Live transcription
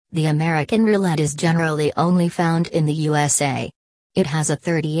The American roulette is generally only found in the USA. It has a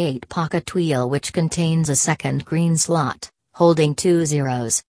 38-pocket wheel which contains a second green slot, holding 2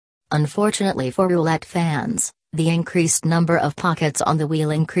 zeros. Unfortunately for roulette fans, the increased number of pockets on the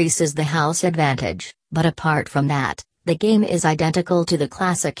wheel increases the house advantage, but apart from that, the game is identical to the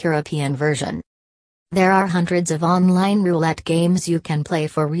classic European version. There are hundreds of online roulette games you can play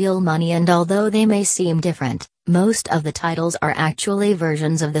for real money, and although they may seem different, most of the titles are actually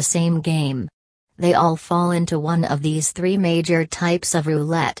versions of the same game. They all fall into one of these three major types of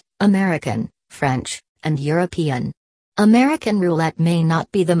roulette: American, French, and European. American roulette may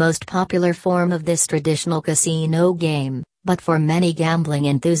not be the most popular form of this traditional casino game, but for many gambling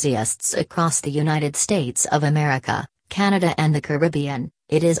enthusiasts across the United States of America, Canada and the Caribbean,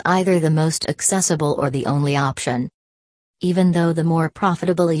 it is either the most accessible or the only option. Even though the more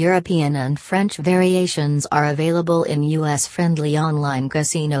profitable European and French variations are available in US-friendly online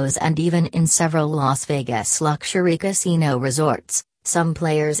casinos and even in several Las Vegas luxury casino resorts, some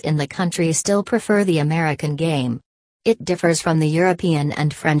players in the country still prefer the American game. It differs from the European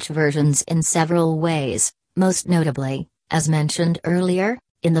and French versions in several ways, most notably, as mentioned earlier,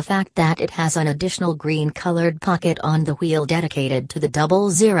 in the fact that it has an additional green-colored pocket on the wheel dedicated to the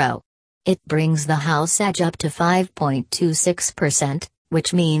 00. It brings the house edge up to 5.26%,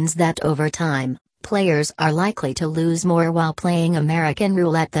 which means that over time, players are likely to lose more while playing American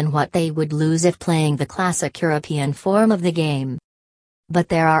roulette than what they would lose if playing the classic European form of the game. But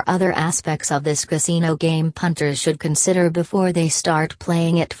there are other aspects of this casino game punters should consider before they start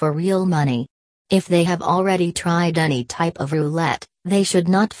playing it for real money. If they have already tried any type of roulette, they should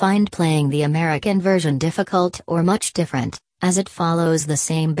not find playing the American version difficult or much different, as it follows the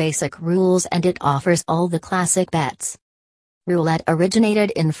same basic rules and it offers all the classic bets. Roulette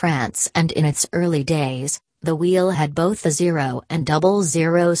originated in France, and in its early days, the wheel had both the 0 and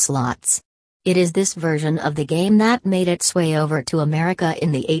 00 slots. It is this version of the game that made its way over to America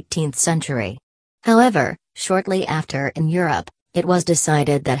in the 18th century. However, shortly after in Europe, it was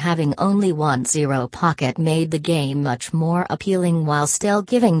decided that having only one 0 pocket made the game much more appealing while still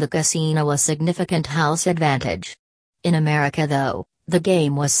giving the casino a significant house advantage. In America though, the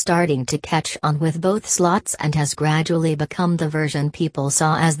game was starting to catch on with both slots and has gradually become the version people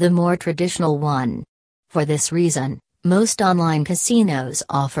saw as the more traditional one. For this reason, most online casinos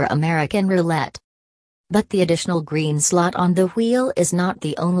offer American roulette. But the additional green slot on the wheel is not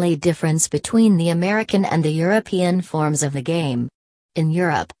the only difference between the American and the European forms of the game. In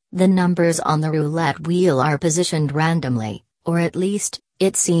Europe, the numbers on the roulette wheel are positioned randomly, or at least,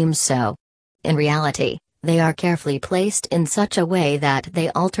 it seems so. In reality, they are carefully placed in such a way that they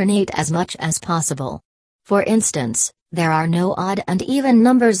alternate as much as possible. For instance, there are no odd and even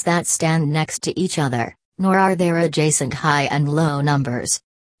numbers that stand next to each other, nor are there adjacent high and low numbers.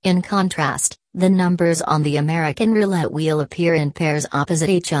 In contrast, the numbers on the American roulette wheel appear in pairs opposite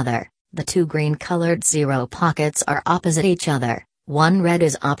each other. The two green-colored 0 pockets are opposite each other, one red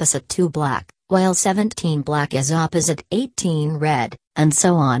is opposite 2 black, while 17 black is opposite 18 red, and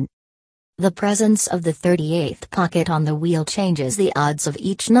so on. The presence of the 38th pocket on the wheel changes the odds of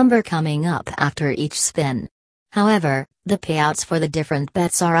each number coming up after each spin. However, the payouts for the different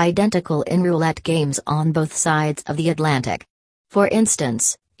bets are identical in roulette games on both sides of the Atlantic. For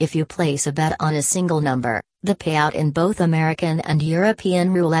instance, if you place a bet on a single number, the payout in both American and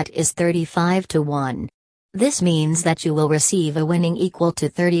European roulette is 35-1. This means that you will receive a winning equal to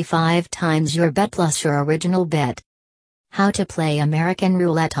 35 times your bet plus your original bet. How to play American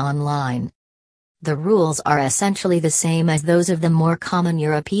roulette online. The rules are essentially the same as those of the more common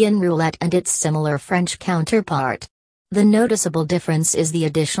European roulette and its similar French counterpart. The noticeable difference is the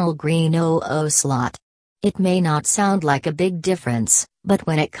additional green 00 slot. It may not sound like a big difference, but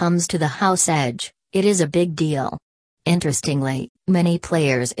when it comes to the house edge, it is a big deal. Interestingly, many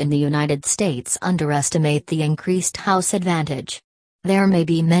players in the United States underestimate the increased house advantage. There may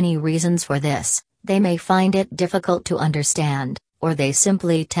be many reasons for this. They may find it difficult to understand, or they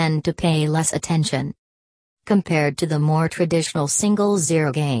simply tend to pay less attention. Compared to the more traditional single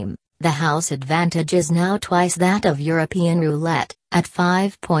 0 game, the house advantage is now twice that of European roulette, at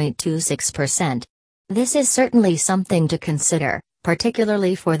 5.26%. This is certainly something to consider,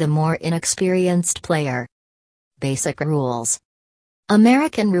 particularly for the more inexperienced player. Basic rules.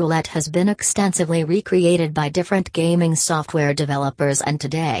 American roulette has been extensively recreated by different gaming software developers, and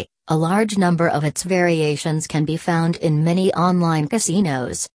today, a large number of its variations can be found in many online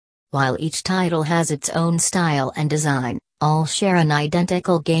casinos. While each title has its own style and design, all share an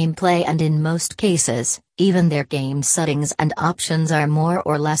identical gameplay, and in most cases, even their game settings and options are more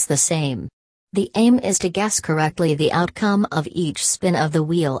or less the same. The aim is to guess correctly the outcome of each spin of the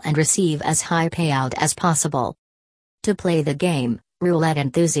wheel and receive as high payout as possible. To play the game, roulette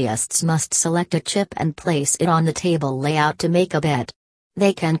enthusiasts must select a chip and place it on the table layout to make a bet.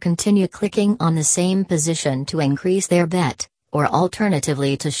 They can continue clicking on the same position to increase their bet, or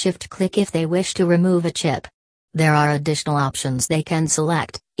alternatively to shift-click if they wish to remove a chip. There are additional options they can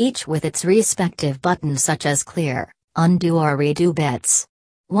select, each with its respective buttons such as clear, undo or redo bets.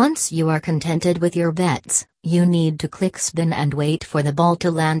 Once you are contented with your bets, you need to click spin and wait for the ball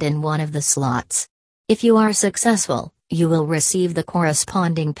to land in one of the slots. If you are successful, you will receive the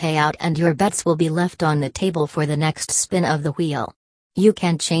corresponding payout and your bets will be left on the table for the next spin of the wheel. You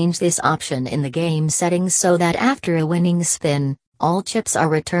can change this option in the game settings so that after a winning spin, all chips are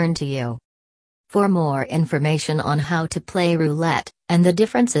returned to you. For more information on how to play roulette, and the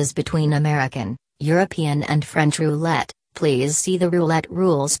differences between American, European and French roulette, please see the roulette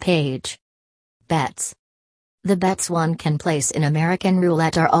rules page. Bets. The bets one can place in American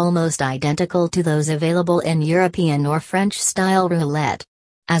roulette are almost identical to those available in European or French-style roulette.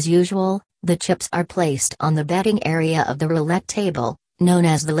 As usual, the chips are placed on the betting area of the roulette table, known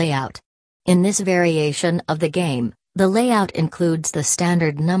as the layout. In this variation of the game, the layout includes the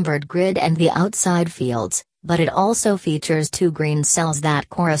standard numbered grid and the outside fields, but it also features two green cells that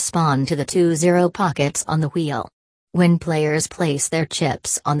correspond to the two zero pockets on the wheel. When players place their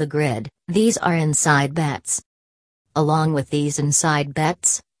chips on the grid, these are inside bets. Along with these inside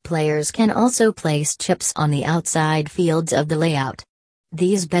bets, players can also place chips on the outside fields of the layout.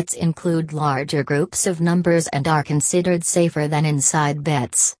 These bets include larger groups of numbers and are considered safer than inside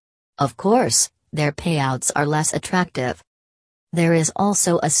bets. Of course, their payouts are less attractive. There is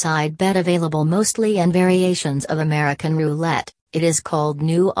also a side bet available mostly in variations of American roulette. It is called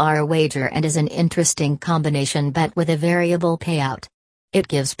New R wager and is an interesting combination bet with a variable payout. It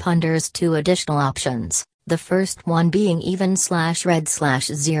gives punters two additional options, the first one being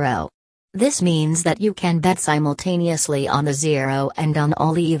even/red/0. This means that you can bet simultaneously on the 0 and on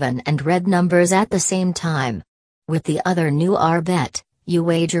all even and red numbers at the same time. With the other New R bet, you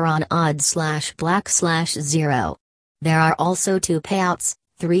wager on odd/black/0. There are also two payouts,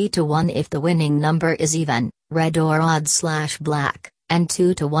 3-1 if the winning number is even, red or odd/black, and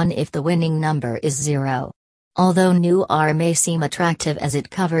 2-1 if the winning number is 0. Although New R may seem attractive as it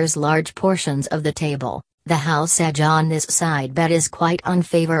covers large portions of the table, the house edge on this side bet is quite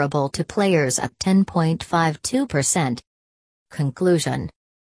unfavorable to players at 10.52%. Conclusion.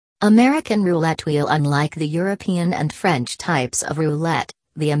 American roulette wheel. Unlike the European and French types of roulette,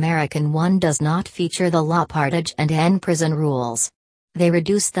 the American one does not feature the la partage and en prison rules. They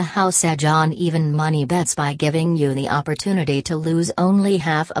reduce the house edge on even money bets by giving you the opportunity to lose only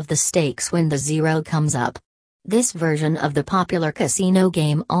half of the stakes when the zero comes up. This version of the popular casino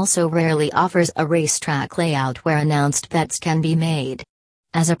game also rarely offers a racetrack layout where announced bets can be made.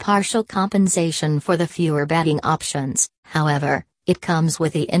 As a partial compensation for the fewer betting options, however, it comes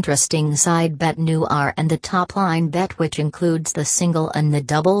with the interesting side bet New R and the top line bet, which includes the single and the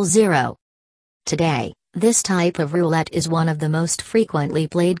double zero. Today, this type of roulette is one of the most frequently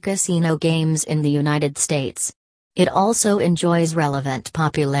played casino games in the United States. It also enjoys relevant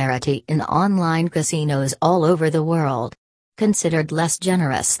popularity in online casinos all over the world. Considered less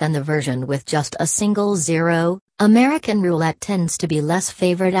generous than the version with just a single zero, American roulette tends to be less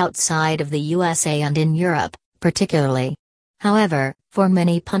favored outside of the USA and in Europe, particularly. However, for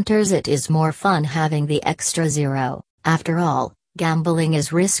many punters it is more fun having the extra zero. After all, gambling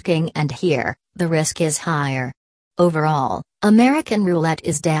is risking and here, the risk is higher. Overall, American roulette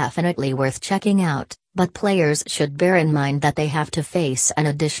is definitely worth checking out, but players should bear in mind that they have to face an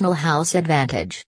additional house advantage.